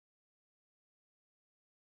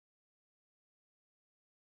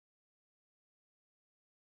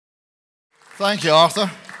Thank you, Arthur.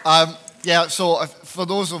 So for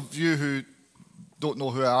those of you who don't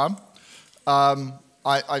know who I am,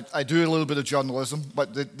 I do a little bit of journalism,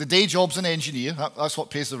 but the day job's an engineer. That's what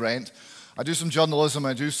pays the rent. I do some journalism,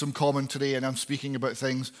 I do some commentary, and I'm speaking about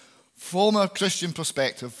things from a Christian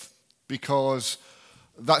perspective because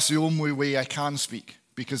that's the only way I can speak,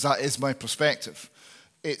 because that is my perspective.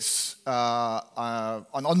 It's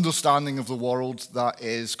an understanding of the world that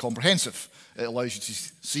is comprehensive. It allows you to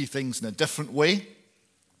see things in a different way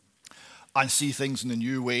and see things in a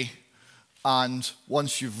new way. And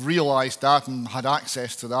once you've realised that and had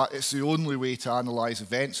access to that, it's the only way to analyse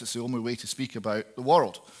events. It's the only way to speak about the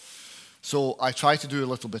world. So I try to do a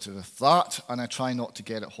little bit of that, and I try not to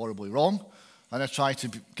get it horribly wrong. And I try to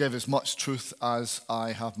give as much truth as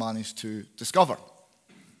I have managed to discover.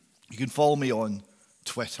 You can follow me on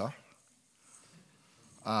Twitter.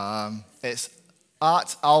 It's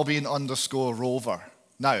at Albion_Rover.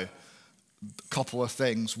 Now, a couple of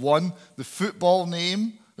things. One, the football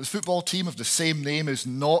team of the same name is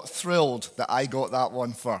not thrilled that I got that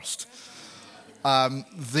one first.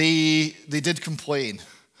 They did complain.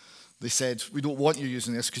 They said, we don't want you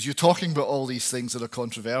using this because you're talking about all these things that are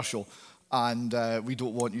controversial, and we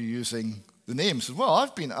don't want you using the name. So, well,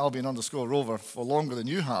 I've been Albion_Rover for longer than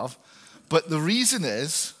you have. But the reason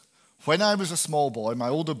is, when I was a small boy, my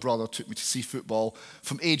older brother took me to see football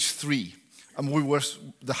from age 3. And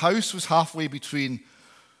the house was halfway between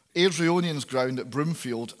Airdrieonians ground at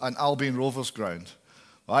Broomfield and Albion Rovers ground.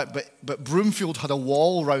 Right? But Broomfield had a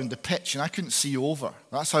wall round the pitch and I couldn't see over.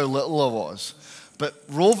 That's how little I was. But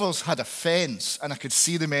Rovers had a fence and I could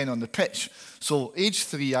see the men on the pitch. So age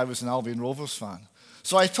 3, I was an Albion Rovers fan.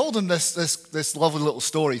 So I told them this lovely little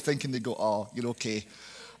story thinking they'd go, oh, you're okay.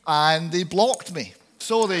 And they blocked me.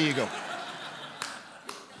 So there you go.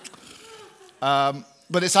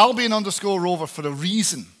 But it's Albion_Rover for a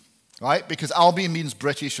reason, right? Because Albion means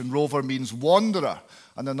British and Rover means wanderer.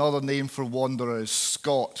 And another name for wanderer is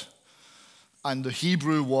Scot. And the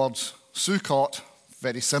Hebrew word Sukkot,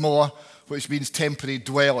 very similar, which means temporary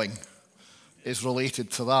dwelling, is related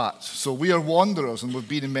to that. So we are wanderers and we've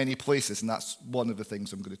been in many places, and that's one of the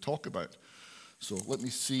things I'm going to talk about. So let me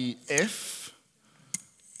see if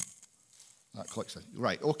that clicks in.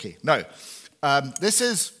 Right, okay. Now, this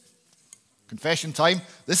is confession time.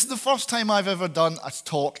 This is the first time I've ever done a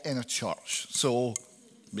talk in a church, so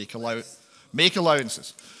make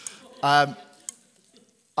allowances. A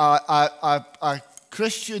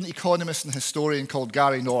Christian economist and historian called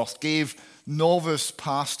Gary North gave novice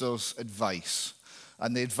pastors advice,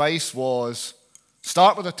 and the advice was,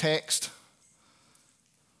 start with a text.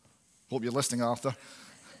 Hope you're listening, Arthur.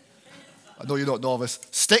 I know you're not novice.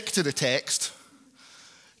 Stick to the text.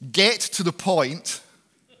 Get to the point.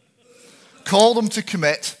 Call them to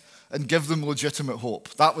commit and give them legitimate hope.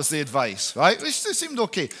 That was the advice, right? Which seemed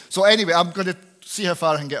okay. So anyway, I'm going to see how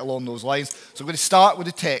far I can get along those lines. So I'm going to start with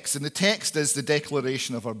the text. And the text is the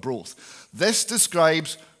declaration of our growth. This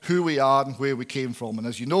describes who we are and where we came from. And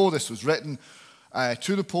as you know, this was written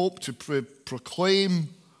to the Pope to proclaim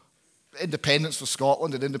independence for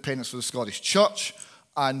Scotland and independence for the Scottish Church,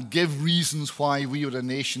 and give reasons why we are a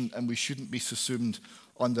nation and we shouldn't be subsumed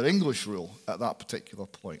under English rule at that particular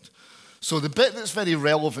point. So the bit that's very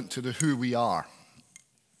relevant to the who we are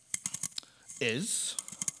is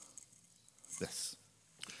this,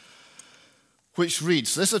 which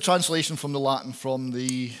reads, this is a translation from the Latin from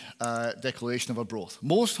the Declaration of our Growth.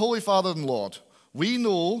 Most Holy Father and Lord, we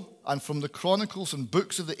know, and from the chronicles and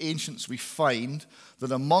books of the ancients we find,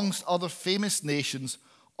 that amongst other famous nations,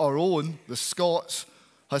 our own, the Scots,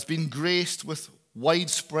 has been graced with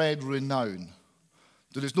widespread renown.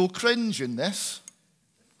 There is no cringe in this.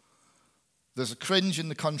 There's a cringe in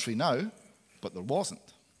the country now, but there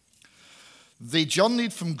wasn't. They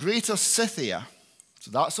journeyed from Greater Scythia, so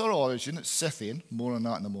that's our origin, it's Scythian, more on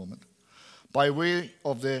that in a moment, by way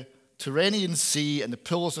of the Tyrrhenian Sea and the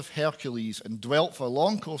Pillars of Hercules, and dwelt for a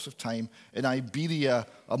long course of time in Iberia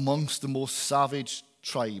amongst the most savage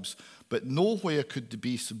tribes, but nowhere could they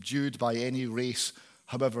be subdued by any race,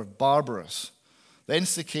 however barbarous.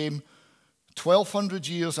 Thence they came 1,200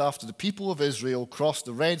 years after the people of Israel crossed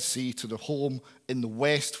the Red Sea to their home in the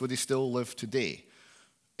west where they still live today.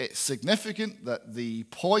 It's significant that the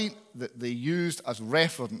point that they used as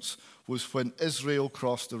reference was when Israel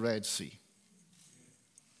crossed the Red Sea.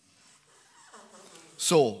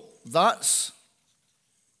 So that's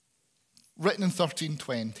written in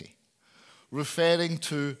 1320, referring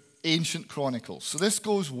to ancient chronicles. So this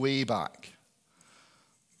goes way back.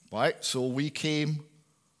 Right, so we came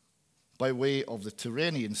by way of the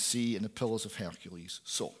Tyrrhenian Sea and the Pillars of Hercules.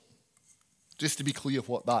 So, just to be clear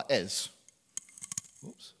what that is.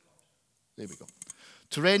 Oops. There we go.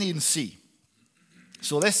 Tyrrhenian Sea.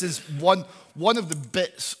 So this is one of the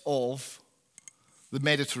bits of the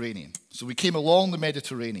Mediterranean. So we came along the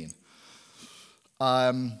Mediterranean.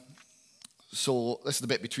 So this is the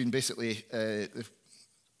bit between basically the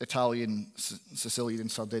Italian, Sicilian,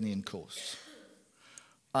 and Sardinian coasts.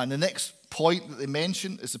 And the next point that they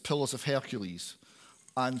mention is the Pillars of Hercules.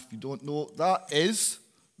 And if you don't know what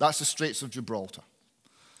that's the Straits of Gibraltar.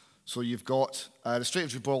 So you've got the Strait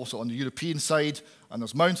of Gibraltar on the European side, and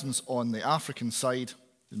there's mountains on the African side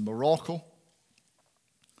in Morocco.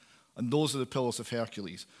 And those are the Pillars of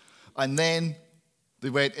Hercules. And then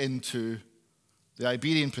they went into the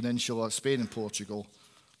Iberian Peninsula, Spain and Portugal,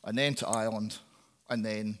 and then to Ireland, and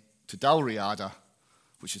then to Dalriada,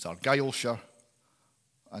 which is Argyllshire,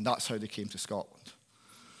 and that's how they came to Scotland.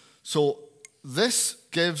 So this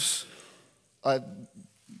gives a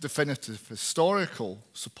definitive historical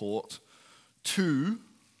support to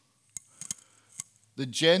the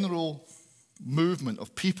general movement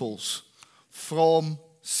of peoples from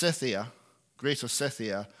Scythia, Greater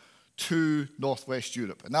Scythia, to northwest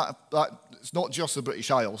Europe. And that it's not just the British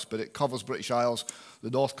Isles, but it covers British Isles, the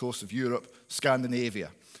north coast of Europe, Scandinavia.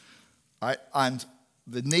 Right? And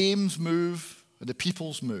the names move, and the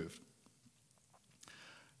peoples move.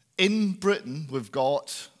 In Britain, we've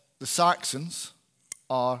got the Saxons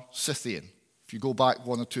are Scythian. If you go back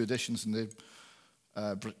one or two editions in the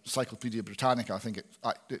Encyclopedia Britannica, I think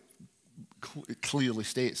it clearly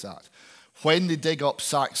states that. When they dig up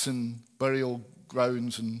Saxon burial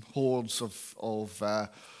grounds and hoards of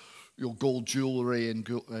gold jewellery and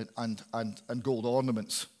gold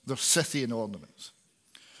ornaments, they're Scythian ornaments.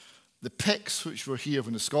 The Picts, which were here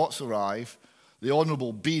when the Scots arrived, the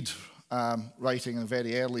Honourable Bede, writing in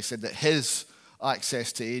very early, said that his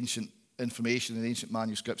access to ancient information and ancient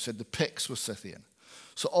manuscripts said the Picts were Scythian.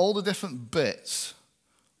 So all the different bits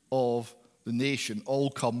of the nation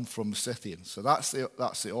all come from Scythian. So that's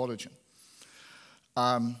the origin.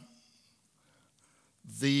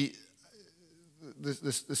 The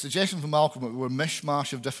suggestion from Malcolm that we're a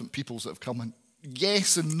mishmash of different peoples that have come in,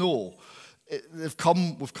 yes and no. We've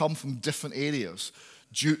come from different areas.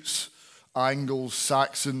 Jutes, Angles,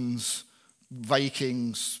 Saxons,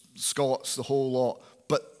 Vikings, Scots, the whole lot.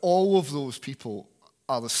 But all of those people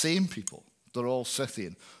are the same people. They're all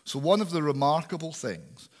Scythian. So one of the remarkable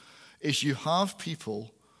things is you have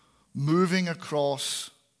people moving across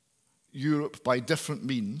Europe by different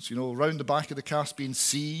means, around the back of the Caspian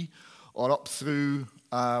Sea, or up through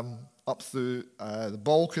the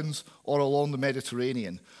Balkans, or along the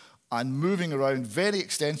Mediterranean, and moving around very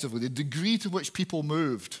extensively. The degree to which people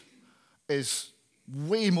moved is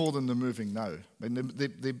way more than they're moving now. I mean,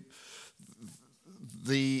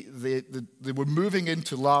 they were moving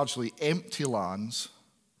into largely empty lands,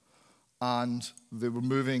 and they were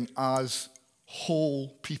moving as whole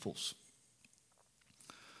peoples.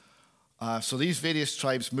 So these various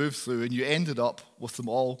tribes moved through, and you ended up with them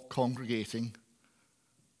all congregating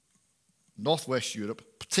northwest Europe,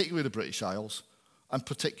 particularly the British Isles, and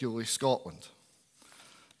particularly Scotland.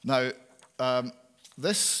 Now,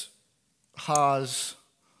 this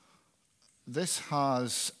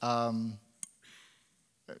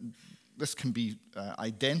can be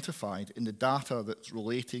identified in the data that's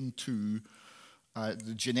relating to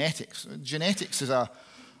the genetics. Genetics is a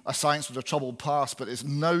science with a troubled past, but it's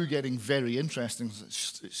now getting very interesting.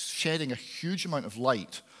 It's shedding a huge amount of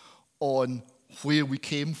light on where we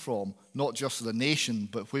came from, not just as a nation,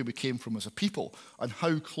 but where we came from as a people, and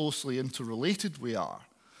how closely interrelated we are.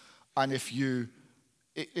 And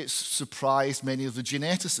it's surprised many of the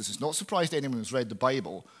geneticists. It's not surprised anyone who's read the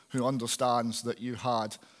Bible who understands that you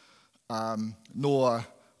had Noah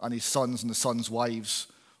and his sons and the sons' wives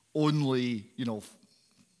only,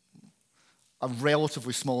 a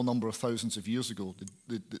relatively small number of thousands of years ago.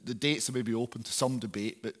 The dates are maybe open to some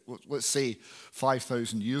debate, but let's say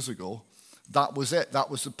 5,000 years ago, that was it. That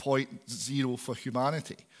was the point zero for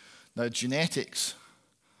humanity. Now, genetics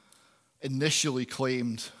initially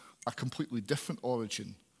claimed a completely different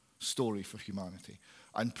origin story for humanity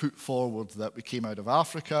and put forward that we came out of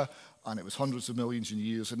Africa and it was hundreds of millions of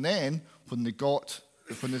years. And then when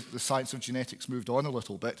the science of genetics moved on a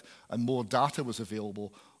little bit and more data was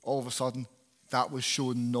available, all of a sudden that was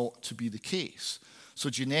shown not to be the case. So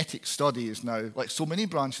genetic study is now, like so many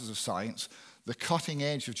branches of science, the cutting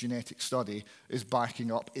edge of genetic study is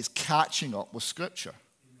catching up with Scripture.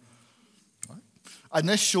 Right? And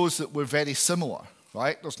this shows that we're very similar,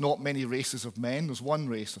 right? There's not many races of men, there's one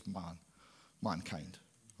race of mankind,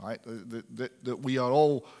 right? That we are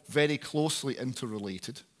all very closely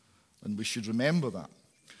interrelated, and we should remember that.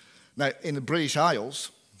 Now, in the British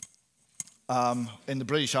Isles, in the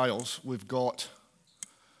British Isles, we've got,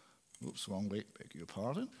 oops, wrong way, beg your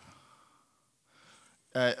pardon,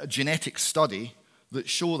 a genetic study that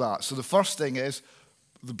show that. So the first thing is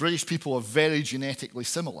the British people are very genetically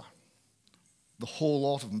similar, the whole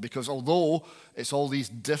lot of them, because although it's all these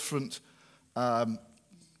different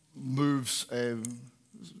moves,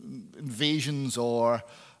 invasions or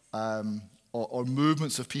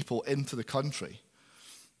movements of people into the country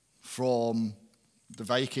from the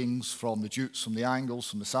Vikings, from the Jutes, from the Angles,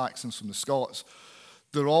 from the Saxons, from the Scots,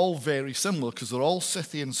 they're all very similar because they're all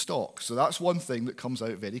Scythian stock. So that's one thing that comes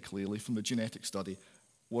out very clearly from the genetic study.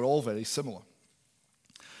 We're all very similar.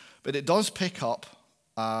 But it does pick up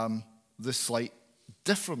the slight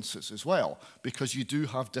differences as well, because you do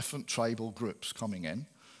have different tribal groups coming in.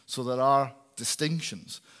 So there are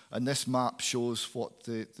distinctions. And this map shows what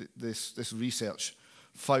this research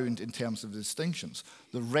found in terms of the distinctions.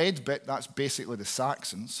 The red bit, that's basically the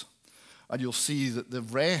Saxons. And you'll see that the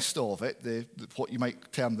rest of it, what you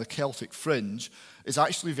might term the Celtic fringe, is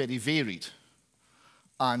actually very varied.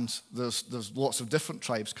 And there's lots of different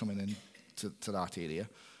tribes coming in to that area.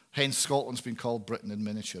 Hence, Scotland's been called Britain in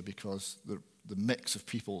miniature, because the mix of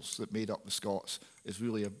peoples that made up the Scots is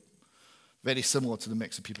really very similar to the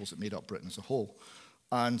mix of peoples that made up Britain as a whole.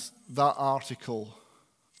 And that article,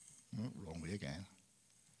 oh, wrong way again,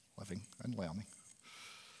 living and learning.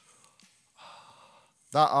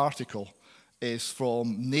 That article is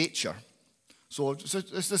from Nature. So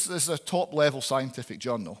this is a top-level scientific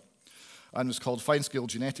journal, and it's called Fine-Scale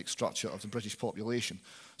Genetic Structure of the British Population.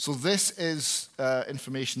 So this is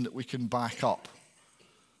information that we can back up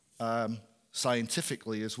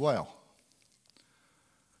scientifically as well.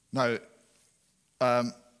 Now,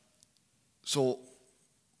 so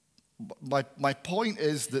my point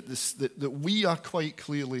is that, that we are quite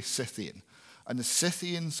clearly Scythian, and the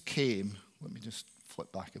Scythians came, let me just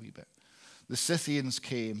flip back a wee bit. The Scythians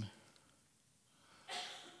came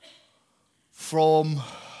from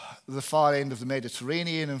the far end of the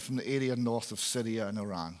Mediterranean and from the area north of Syria and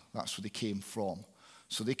Iran. That's where they came from.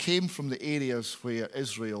 So they came from the areas where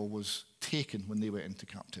Israel was taken when they went into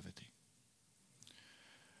captivity.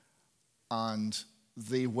 And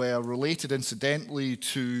they were related incidentally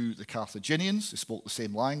to the Carthaginians. They spoke the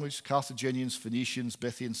same language. Carthaginians, Phoenicians,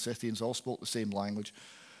 Bithyns, Scythians all spoke the same language,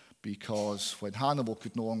 because when Hannibal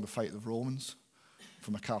could no longer fight the Romans,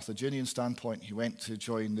 from a Carthaginian standpoint, he went to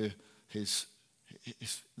join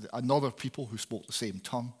another people who spoke the same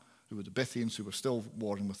tongue, who were the Bithyns, who were still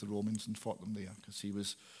warring with the Romans, and fought them there, because he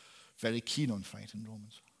was very keen on fighting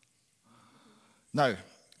Romans. Now,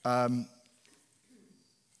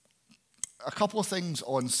 a couple of things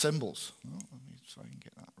on symbols. Oh, let me try and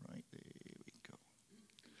get that right. There we go.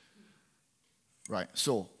 Right,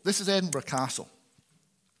 so this is Edinburgh Castle.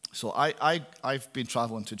 So I've been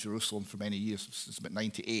traveling to Jerusalem for many years, since about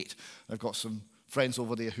 98. I've got some friends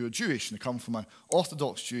over there who are Jewish, and they come from an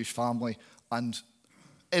Orthodox Jewish family, and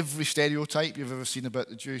every stereotype you've ever seen about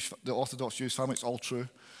the Orthodox Jewish family, it's all true,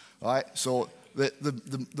 right? So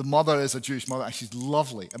the mother is a Jewish mother, and she's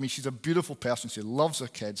lovely. I mean, she's a beautiful person. She loves her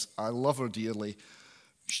kids. I love her dearly.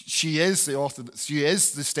 She is the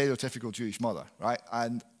stereotypical Jewish mother, right?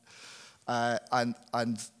 And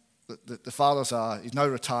the father's he's now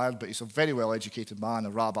retired, but he's a very well-educated man, a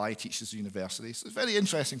rabbi, teaches at university. So it's very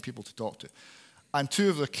interesting people to talk to. And two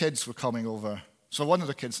of the kids were coming over. So one of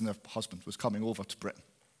the kids and their husband was coming over to Britain.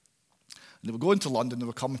 And they were going to London, they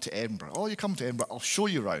were coming to Edinburgh. Oh, you're coming to Edinburgh, I'll show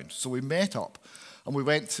you around. So we met up, and we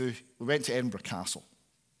went to Edinburgh Castle.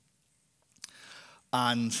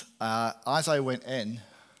 And as I went in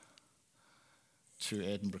to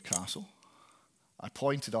Edinburgh Castle, I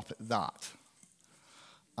pointed up at that.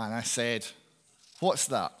 And I said, what's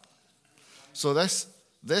that? So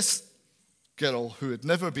this girl who had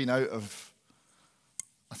never been out of,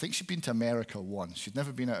 I think she'd been to America once. She'd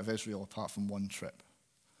never been out of Israel apart from one trip.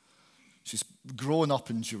 She's grown up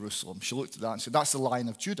in Jerusalem. She looked at that and said, that's the Lion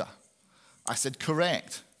of Judah. I said,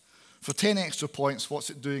 correct. For 10 extra points, what's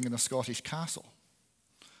it doing in a Scottish castle?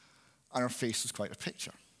 And her face was quite a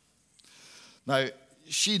picture. Now,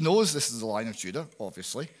 she knows this is the Lion of Judah,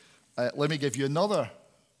 obviously. Let me give you another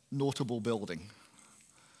notable building.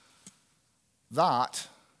 That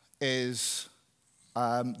is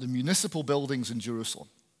the municipal buildings in Jerusalem.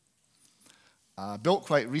 Built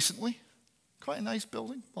quite recently. Quite a nice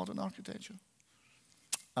building, modern architecture.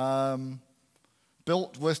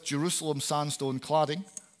 Built with Jerusalem sandstone cladding,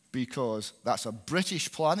 because that's a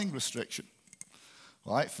British planning restriction.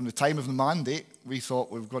 Right? From the time of the mandate, we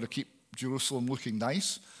thought we've got to keep Jerusalem looking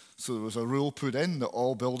nice. So there was a rule put in that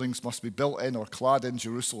all buildings must be built in or clad in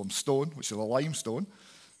Jerusalem stone, which is a limestone.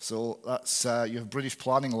 So that's you have British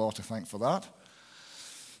planning law to thank for that.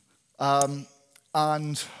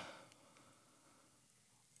 And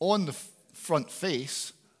on the front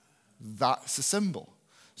face, that's a symbol.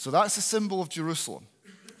 So that's a symbol of Jerusalem,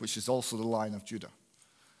 which is also the Lion of Judah.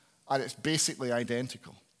 And it's basically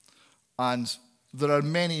identical. And there are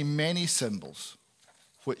many, many symbols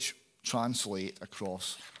which translate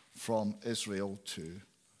across from Israel to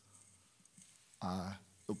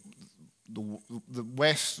the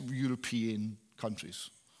West European countries,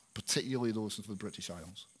 particularly those of the British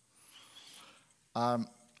Isles.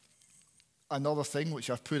 Another thing which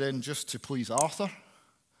I've put in just to please Arthur,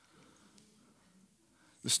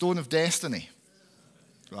 the Stone of Destiny.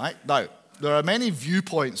 Right? Now, there are many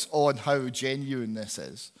viewpoints on how genuine this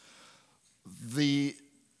is. The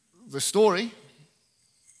story,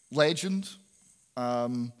 legend,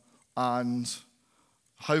 and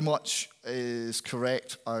how much is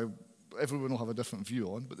correct, everyone will have a different view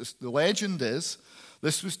on, but the legend is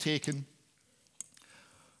this was taken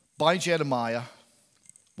by Jeremiah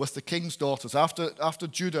with the king's daughters. After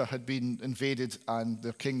Judah had been invaded and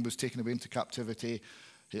their king was taken away into captivity,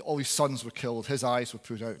 all his sons were killed, his eyes were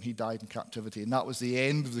put out, and he died in captivity. And that was the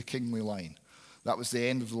end of the kingly line. That was the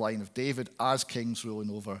end of the line of David as kings ruling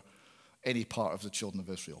over any part of the children of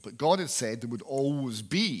Israel. But God had said there would always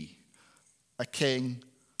be a king,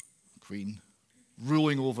 queen,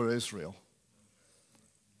 ruling over Israel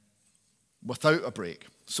without a break.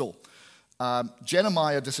 So,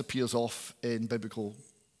 Jeremiah disappears off in biblical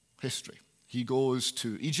history. He goes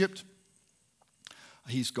to Egypt.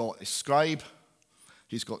 He's got a scribe.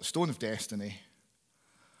 He's got the Stone of Destiny.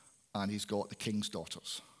 And he's got the king's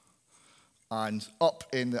daughters. And up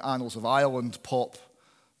in the annals of Ireland pop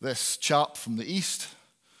this chap from the east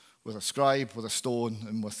with a scribe, with a stone,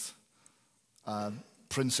 and with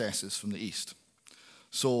princesses from the east.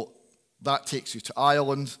 So that takes you to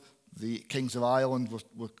Ireland. The kings of Ireland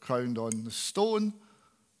were crowned on the stone.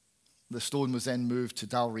 The stone was then moved to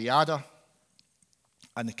Dalriada,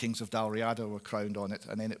 and the kings of Dalriada were crowned on it,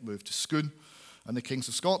 and then it moved to Scone, and the kings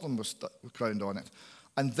of Scotland were crowned on it.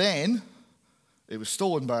 And then it was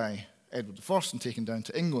stolen by Edward I and taken down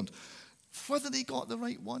to England. Whether they got the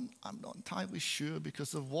right one, I'm not entirely sure,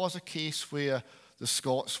 because there was a case where the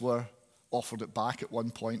Scots were offered it back at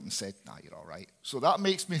one point and said, nah, you're all right. So that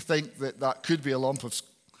makes me think that that could be a lump of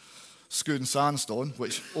Scone sandstone,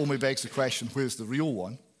 which only begs the question, where's the real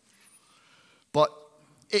one? But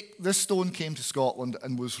this stone came to Scotland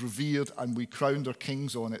and was revered, and we crowned our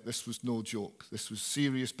kings on it. This was no joke. This was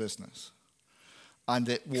serious business. And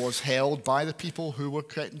it was held by the people who were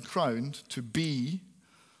crowned to be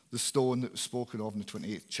the stone that was spoken of in the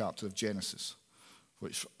 28th chapter of Genesis,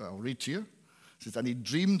 which I'll read to you. It says, and he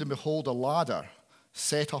dreamed, and behold, a ladder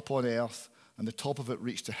set up on earth, and the top of it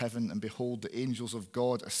reached to heaven, and behold, the angels of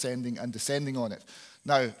God ascending and descending on it.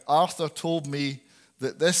 Now, Arthur told me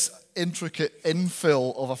that this intricate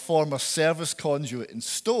infill of a former service conduit in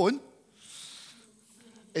stone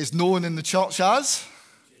is known in the church as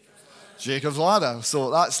Jacob's ladder. So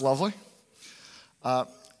that's lovely.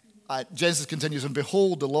 Genesis continues, and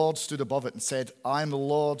behold, the Lord stood above it and said, I am the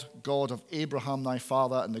Lord God of Abraham thy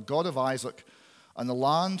father, and the God of Isaac, and the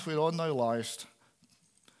land whereon thou liest,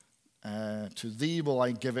 to thee will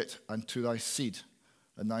I give it, and to thy seed.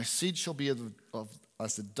 And thy seed shall be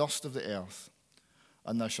as the dust of the earth.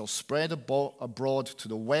 And thou shalt spread abroad to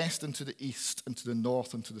the west and to the east and to the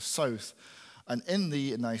north and to the south. And in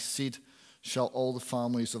thee and thy seed shall all the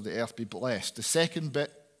families of the earth be blessed. The second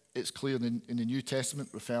bit, it's clear in the New Testament,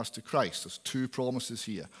 refers to Christ. There's two promises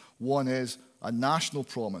here. One is a national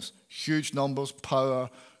promise, huge numbers, power,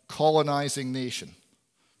 colonizing nation,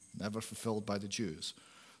 never fulfilled by the Jews.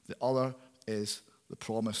 The other is the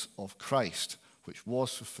promise of Christ, which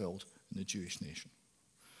was fulfilled in the Jewish nation.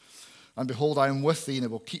 And behold, I am with thee, and I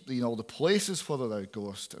will keep thee in all the places whither thou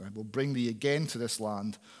goest, and I will bring thee again to this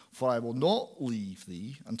land, for I will not leave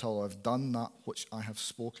thee until I have done that which I have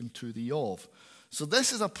spoken to thee of. So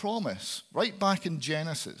this is a promise, right back in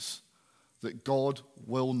Genesis, that God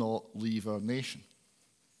will not leave our nation.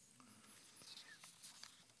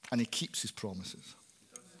 And he keeps his promises.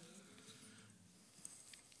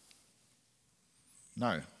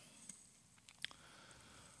 Now,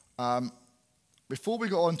 before we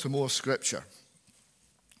go on to more scripture,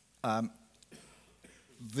 the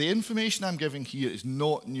information I'm giving here is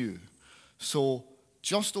not new. So,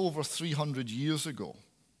 just over 300 years ago,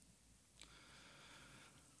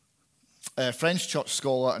 French church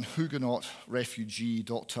scholar and Huguenot refugee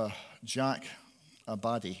Dr. Jacques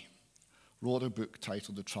Abadie wrote a book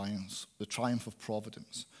titled The Triumph of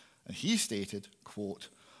Providence. And he stated, quote,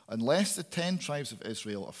 Unless the 10 tribes of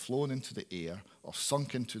Israel are flown into the air or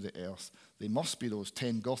sunk into the earth, they must be those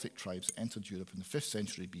 10 Gothic tribes that entered Europe in the 5th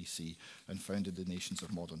century BC and founded the nations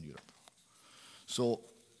of modern Europe. So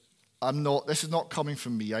this is not coming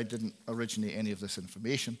from me. I didn't originate any of this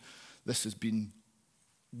information. This has been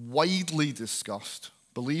widely discussed,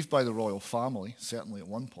 believed by the royal family, certainly at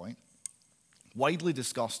one point, widely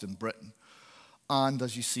discussed in Britain, and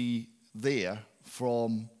as you see there,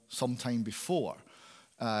 from some time before,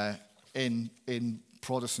 in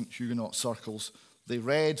Protestant Huguenot circles, they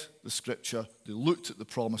read the scripture, they looked at the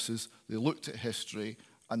promises, they looked at history,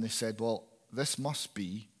 and they said, well, this must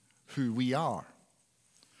be who we are.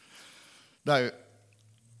 Now,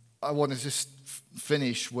 I want to just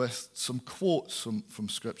finish with some quotes from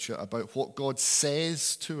Scripture about what God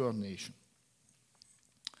says to our nation.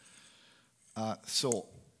 So,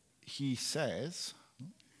 he says,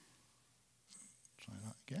 try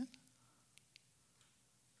that again.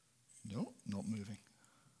 No, not moving.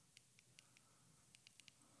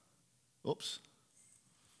 Oops.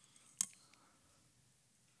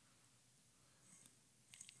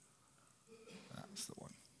 That's the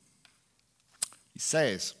one. He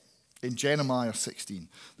says in Jeremiah 16,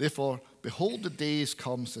 therefore, behold, the days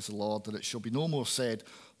come, says the Lord, that it shall be no more said,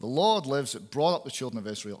 the Lord lives that brought up the children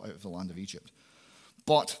of Israel out of the land of Egypt.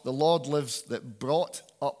 But the Lord lives that brought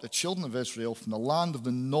up the children of Israel from the land of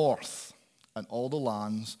the north and all the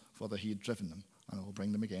lands whither he had driven them, and I will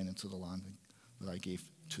bring them again into the land that I gave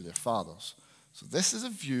to their fathers. So this is a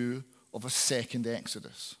view of a second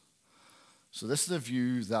Exodus. So this is a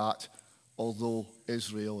view that although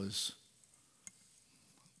Israel is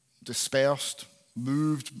dispersed,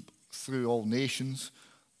 moved through all nations,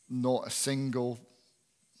 not a single,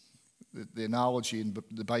 the analogy in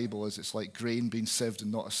the Bible is it's like grain being sieved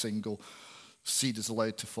and not a single seed is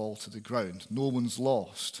allowed to fall to the ground. No one's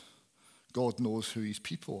lost. God knows who his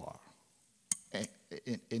people are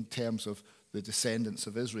in terms of the descendants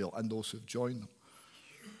of Israel and those who have joined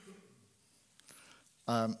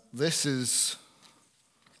them. This is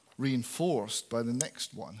reinforced by the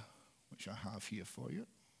next one, which I have here for you.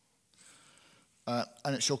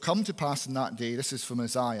 And it shall come to pass in that day, this is from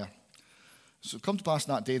Isaiah, it shall come to pass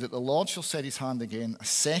in that day that the Lord shall set his hand again a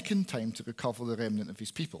second time to recover the remnant of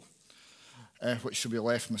his people, which shall be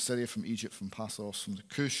left from Assyria, from Egypt, from Pathros, from the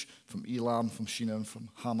Cush, from Elam, from Shinar, and from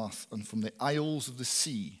Hamath, and from the isles of the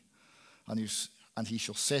sea. And he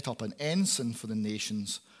shall set up an ensign for the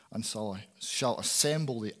nations, and shall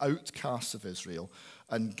assemble the outcasts of Israel,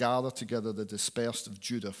 and gather together the dispersed of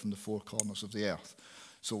Judah from the four corners of the earth.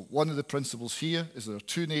 So one of the principles here is there are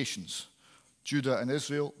two nations, Judah and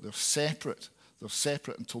Israel. They're separate. They're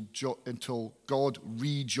separate until God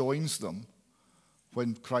rejoins them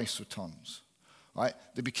when Christ returns. Right?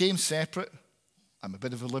 They became separate. I'm a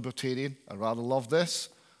bit of a libertarian. I rather love this.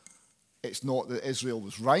 It's not that Israel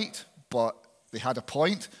was right, but they had a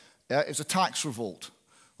point. It was a tax revolt.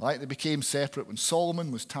 Right? They became separate when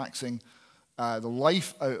Solomon was taxing the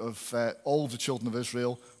life out of all of the children of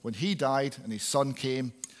Israel. When he died and his son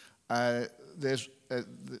came, the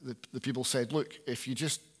people said, look, if you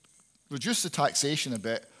just reduce the taxation a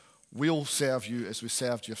bit, we'll serve you as we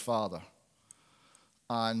served your father.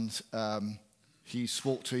 And he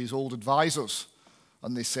spoke to his old advisors,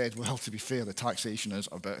 and they said, well, to be fair, the taxation is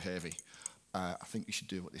a bit heavy. I think you should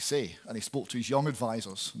do what they say. And he spoke to his young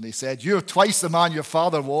advisors, and they said, you're twice the man your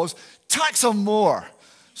father was, tax him more.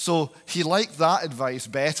 So he liked that advice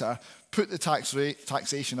better, put the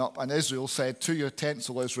taxation up, and Israel said, to your tents,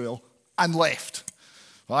 O Israel, and left.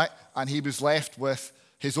 Right? And he was left with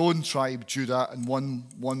his own tribe, Judah, and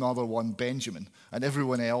one other one, Benjamin, and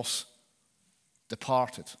everyone else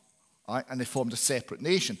departed. Right? And they formed a separate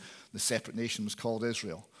nation. The separate nation was called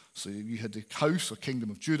Israel. So you had the house or kingdom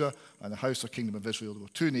of Judah and the house or kingdom of Israel. There were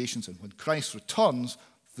two nations, and when Christ returns,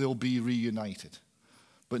 they'll be reunited,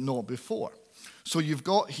 but not before. So you've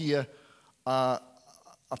got here a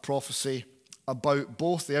prophecy about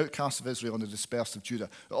both the outcasts of Israel and the dispersed of Judah.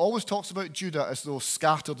 It always talks about Judah as though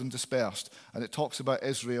scattered and dispersed, and it talks about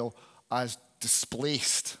Israel as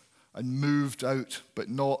displaced and moved out, but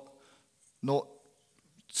not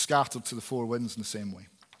scattered to the four winds in the same way.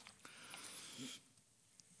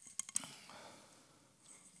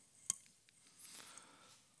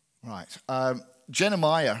 Right.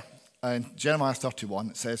 Jeremiah, in Jeremiah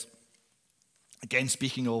 31, it says, again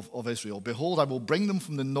speaking of Israel, behold, I will bring them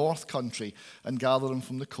from the north country and gather them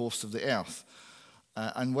from the coast of the earth.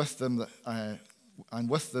 And with them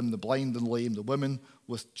the blind and lame, the women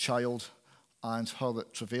with child, and her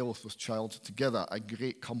that travaileth with child together. A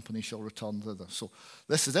great company shall return thither. So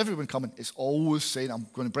this is everyone coming. It's always saying, I'm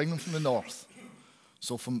going to bring them from the north.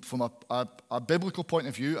 So from a biblical point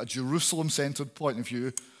of view, a Jerusalem-centered point of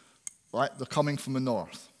view, right, they're coming from the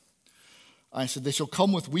north. And he said, they shall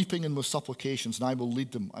come with weeping and with supplications, and I will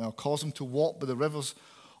lead them, and I'll cause them to walk by the rivers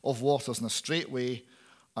of waters in a straight way,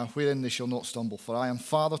 and wherein they shall not stumble. For I am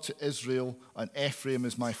father to Israel, and Ephraim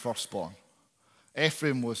is my firstborn.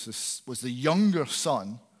 Ephraim was the younger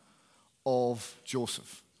son of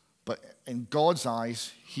Joseph. But in God's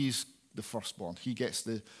eyes, he's the firstborn. He gets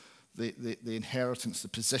the inheritance, the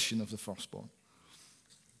position of the firstborn.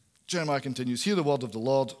 Jeremiah continues, hear the word of the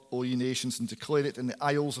Lord, O ye nations, and declare it in the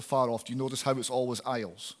isles afar off. Do you notice how it's always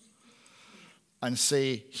isles? And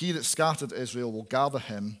say, he that scattered Israel will gather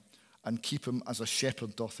him and keep him as a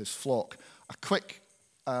shepherd doth his flock. A quick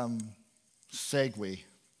segue.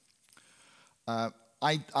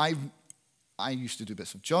 I used to do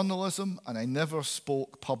bits of journalism, and I never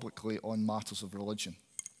spoke publicly on matters of religion.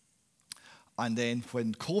 And then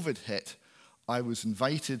when COVID hit, I was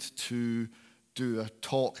invited to do a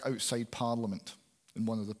talk outside Parliament in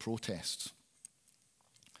one of the protests.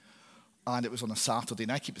 And it was on a Saturday,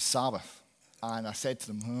 and I keep the Sabbath. And I said to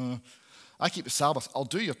them, I keep the Sabbath, I'll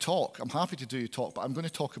do your talk. I'm happy to do your talk, but I'm going to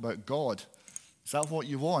talk about God. Is that what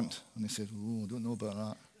you want? And they said, I don't know about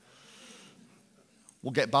that.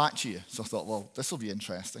 We'll get back to you. So I thought, well, this will be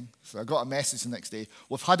interesting. So I got a message the next day.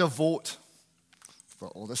 We've had a vote. I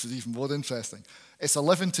thought, this is even more interesting. It's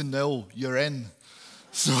 11-0, you're in.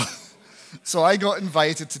 So I got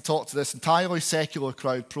invited to talk to this entirely secular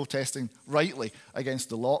crowd protesting rightly against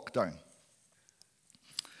the lockdown.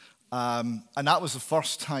 And that was the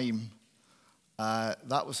first time that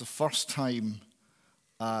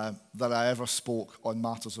I ever spoke on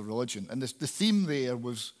matters of religion. And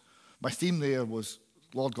my theme there was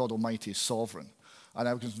Lord God Almighty is sovereign. And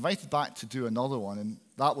I was invited back to do another one, and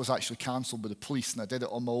that was actually cancelled by the police, and I did it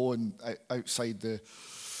on my own outside the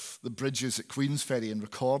bridges at Queensferry and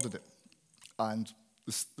recorded it. And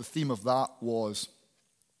the theme of that was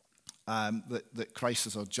that Christ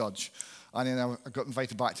is our judge. And then I got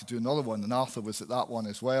invited back to do another one, and Arthur was at that one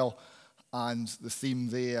as well. And the theme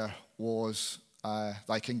there was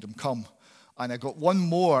Thy Kingdom Come. And I got one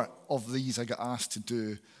more of these I got asked to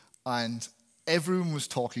do, and everyone was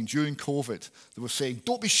talking during COVID. They were saying,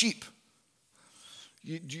 don't be sheep.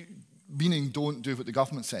 Meaning don't do what the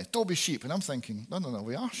government says. Don't be sheep. And I'm thinking, no,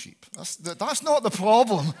 we are sheep. That's not the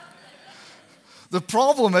problem. The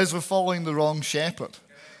problem is we're following the wrong shepherd.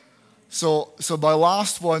 So my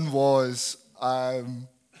last one was to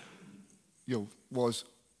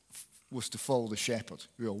follow the shepherd.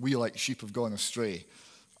 We like sheep have gone astray.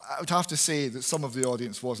 I would have to say that some of the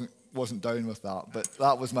audience wasn't down with that, but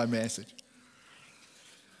that was my message.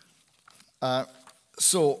 Now,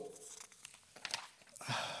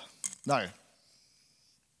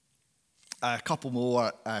 a couple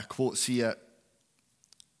more quotes here.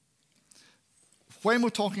 When we're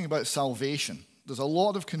talking about salvation, there's a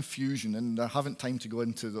lot of confusion, and I haven't time to go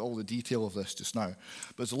into all the detail of this just now,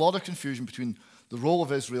 but there's a lot of confusion between the role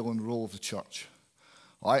of Israel and the role of the church.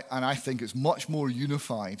 Right? And I think it's much more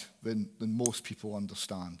unified than most people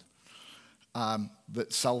understand.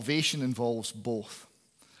 That salvation involves both.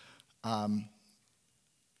 And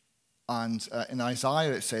in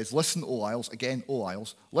Isaiah it says, listen, O isles, again, O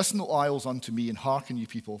isles, listen, O isles, unto me, and hearken, you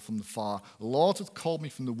people from the far. The Lord hath called me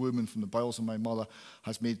from the womb, and from the bowels of my mother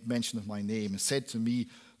has made mention of my name, and said to me,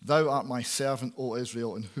 thou art my servant, O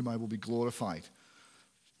Israel, in whom I will be glorified.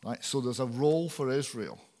 Right? So there's a role for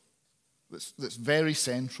Israel that's very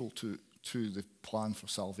central to the plan for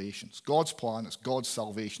salvation. It's God's plan, it's God's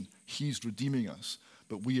salvation. He's redeeming us,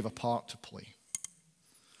 but we have a part to play.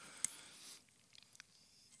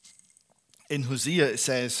 In Hosea it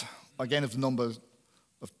says, again, yet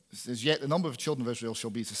the number of children of Israel shall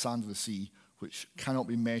be as the sand of the sea, which cannot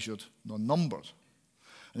be measured nor numbered.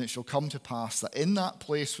 And it shall come to pass that in that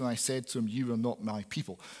place when I said to them, you are not my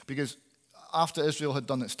people. Because after Israel had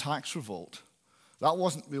done its tax revolt, that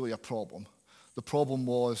wasn't really a problem. The problem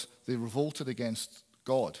was they revolted against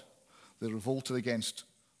God. They revolted against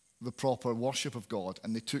the proper worship of God,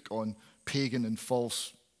 and they took on pagan and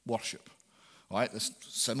false worship. Right? It's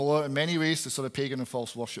similar in many ways to sort of pagan and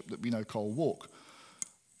false worship that we now call woke.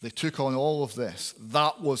 They took on all of this.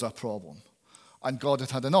 That was a problem. And God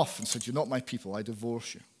had had enough and said, you're not my people, I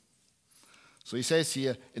divorce you. So he says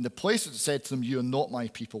here, in the place that it said to them, you are not my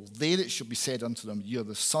people, there it shall be said unto them, you are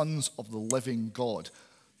the sons of the living God.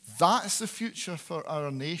 That's the future for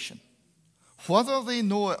our nation. Whether they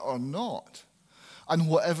know it or not, and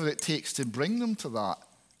whatever it takes to bring them to that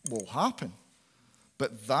will happen.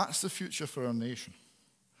 But that's the future for our nation.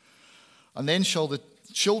 And then shall the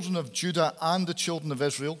children of Judah and the children of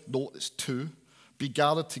Israel, note it's two, be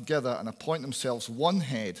gathered together and appoint themselves one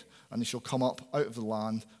head, and they shall come up out of the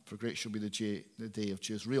land, for great shall be the day of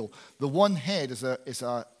Jezreel. The one head is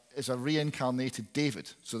a reincarnated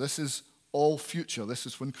David. So this is all future. This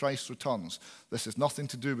is when Christ returns. This has nothing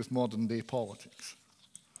to do with modern day politics.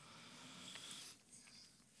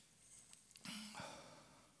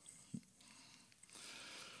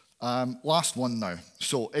 Last one now.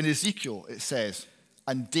 So in Ezekiel it says,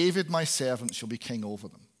 and David my servant shall be king over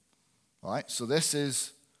them. Right? So this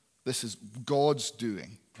is God's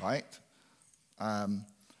doing, right? And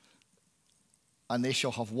they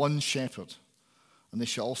shall have one shepherd, and they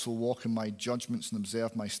shall also walk in my judgments and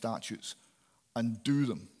observe my statutes and do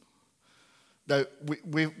them. Now,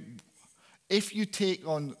 if you take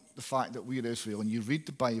on the fact that we're Israel and you read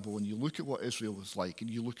the Bible and you look at what Israel was like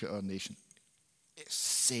and you look at our nation, it's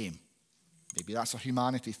the same. Maybe that's a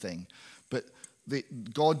humanity thing, but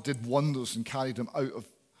God did wonders and carried them out of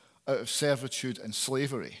servitude and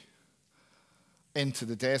slavery into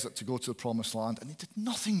the desert to go to the promised land, and they did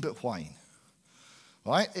nothing but whine.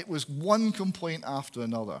 Right? It was one complaint after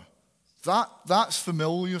another. That's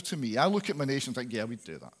familiar to me. I look at my nation and think, yeah, we'd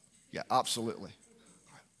do that. Yeah, absolutely.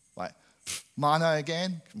 Right? Manna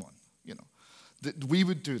again? Come on. You know, we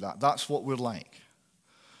would do that. That's what we're like.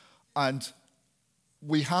 And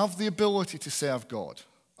we have the ability to serve God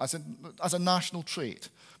as a national trait,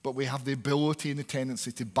 but we have the ability and the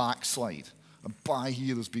tendency to backslide. And by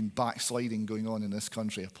here, there's been backsliding going on in this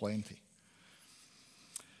country aplenty.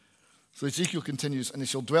 So Ezekiel continues, and they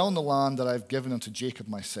shall dwell in the land that I have given unto Jacob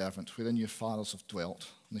my servant, wherein your fathers have dwelt.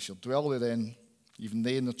 And they shall dwell therein, even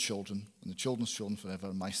they and their children, and the children's children forever.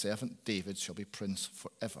 And my servant David shall be prince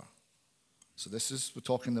forever. So we're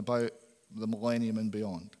talking about the millennium and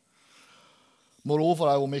beyond. Moreover,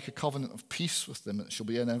 I will make a covenant of peace with them, and it shall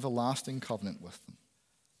be an everlasting covenant with them.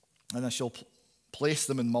 And I shall place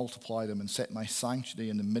them and multiply them, and set my sanctuary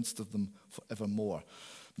in the midst of them forevermore.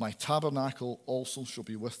 My tabernacle also shall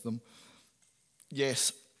be with them.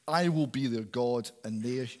 Yes, I will be their God, and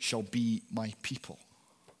they shall be my people.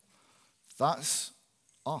 That's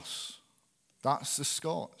us. That's the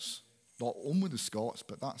Scots. Not only the Scots,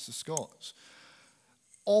 but that's the Scots.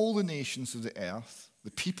 All the nations of the earth,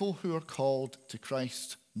 the people who are called to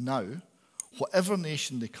Christ now, whatever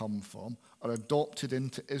nation they come from, are adopted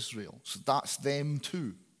into Israel. So that's them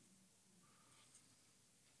too.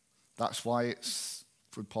 That's why it's,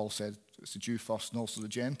 what Paul said, it's the Jew first and also the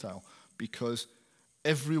Gentile, because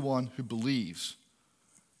everyone who believes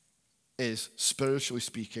is, spiritually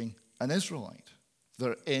speaking, an Israelite.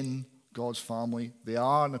 They're in God's family. They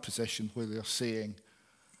are in a position where they're saying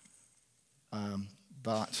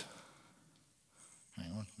that,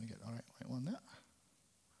 hang on, let me get the right one there.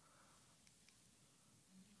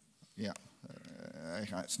 Yeah,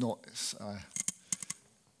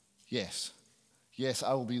 yes,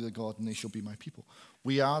 I will be the God and they shall be my people.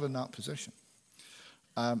 We are in that position.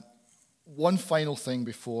 One final thing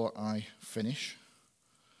before I finish,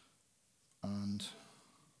 and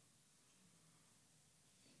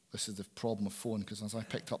this is the problem of phone, because as I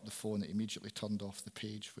picked up the phone, it immediately turned off the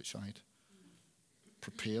page which I'd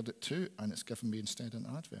prepared it to, and it's given me instead an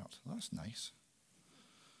advert. That's nice.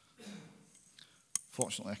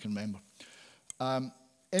 Fortunately, I can remember.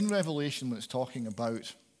 In Revelation, when it's talking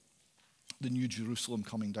about the New Jerusalem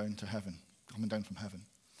coming down from heaven,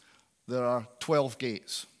 there are 12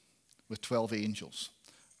 gates with 12 angels.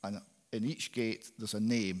 And in each gate, there's a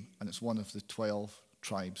name, and it's one of the 12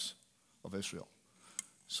 tribes of Israel.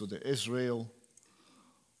 So the Israel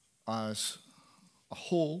as a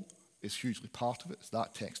whole is hugely part of it, as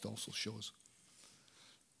that text also shows.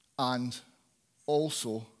 And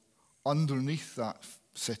also, underneath that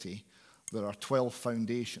city, there are 12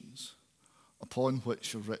 foundations upon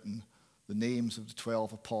which are written the names of the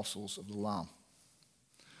 12 apostles of the Lamb.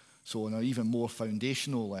 So on an even more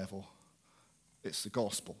foundational level, it's the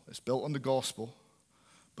gospel. It's built on the gospel,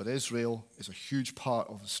 but Israel is a huge part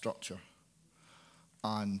of the structure.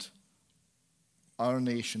 And our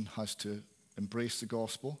nation has to embrace the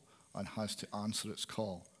gospel and has to answer its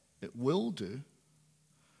call. It will do.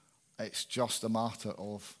 It's just a matter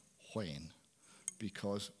of when.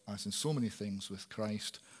 Because, as in so many things with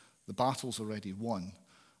Christ, the battle's already won.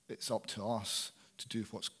 It's up to us to do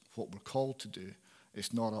what we're called to do.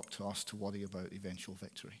 It's not up to us to worry about eventual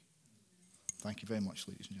victory. Thank you very much,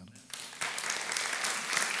 ladies and gentlemen.